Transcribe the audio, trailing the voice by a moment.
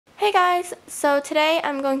Hey guys, so today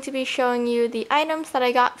I'm going to be showing you the items that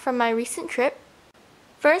I got from my recent trip.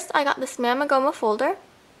 First, I got this Mamagoma folder.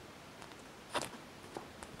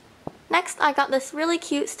 Next, I got this really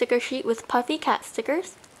cute sticker sheet with puffy cat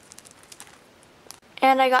stickers.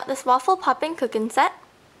 And I got this waffle popping cooking set.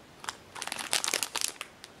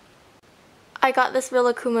 I got this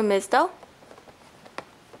Rilakkuma Mizdo.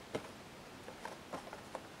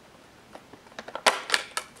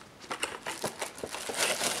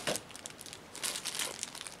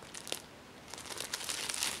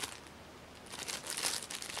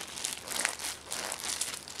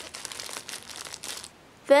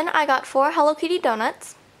 Then I got 4 Hello Kitty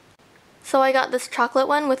donuts. So I got this chocolate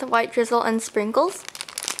one with white drizzle and sprinkles.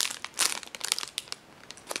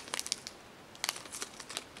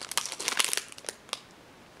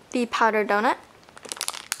 The powder donut.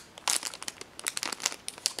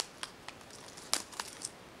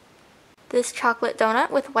 This chocolate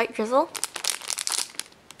donut with white drizzle.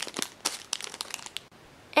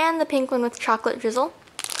 And the pink one with chocolate drizzle.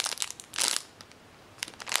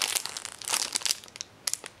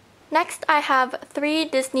 Next, I have 3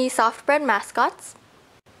 Disney soft bread mascots.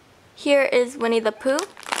 Here is Winnie the Pooh.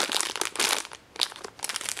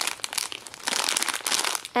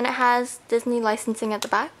 And it has Disney licensing at the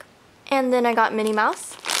back. And then I got Minnie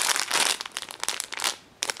Mouse.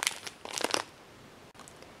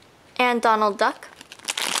 And Donald Duck.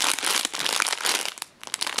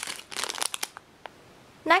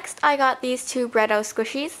 Next, I got these 2 Breado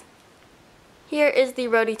squishies. Here is the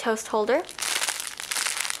Roti Toast holder.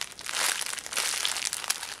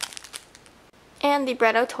 And the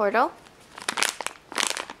Breado Tordo.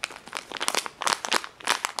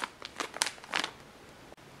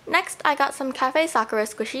 Next, I got some Cafe Sakura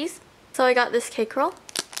squishies. So I got this cake roll.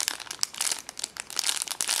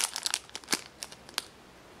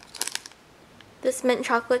 This mint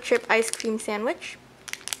chocolate chip ice cream sandwich.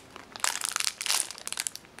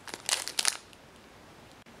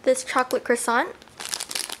 This chocolate croissant.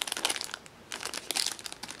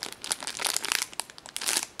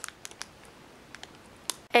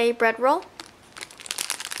 A bread roll.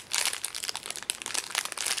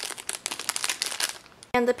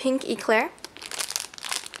 And the pink eclair.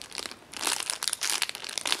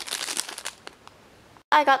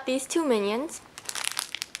 I got these 2 Minions.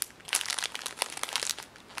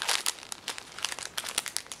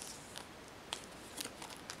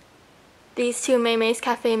 These 2 Maymay's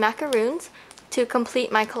Cafe macaroons to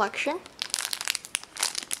complete my collection.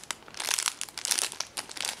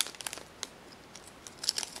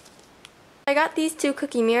 I got these 2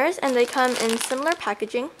 cookie mirrors and they come in similar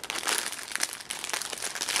packaging.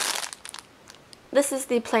 This is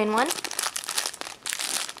the plain one.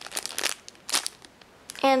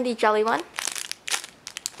 And the jelly one.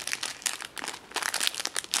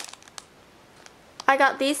 I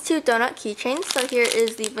got these 2 donut keychains, so here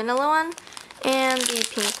is the vanilla one and the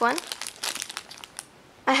pink one.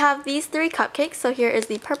 I have these 3 cupcakes, so here is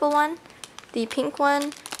the purple one, the pink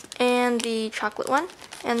one, and the chocolate one.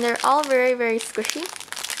 And they're all very, very squishy.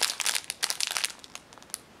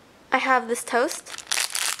 I have this toast,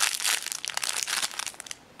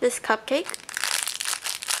 this cupcake,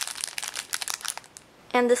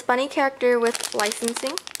 and this bunny character with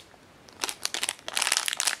licensing.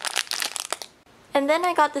 And then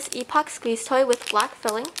I got this Epoch squeeze toy with black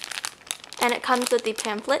filling, and it comes with the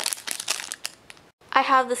pamphlet. I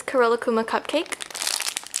have this Rilakkuma cupcake,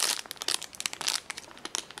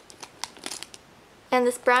 and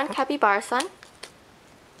this brown capybara sun.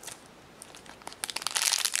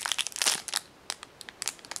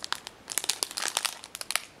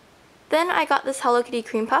 Then I got this Hello Kitty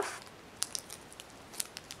cream puff.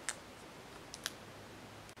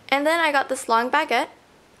 And then I got this long baguette.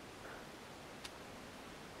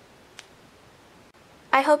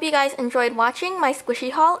 I hope you guys enjoyed watching my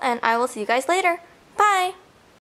squishy haul, and I will see you guys later. Bye!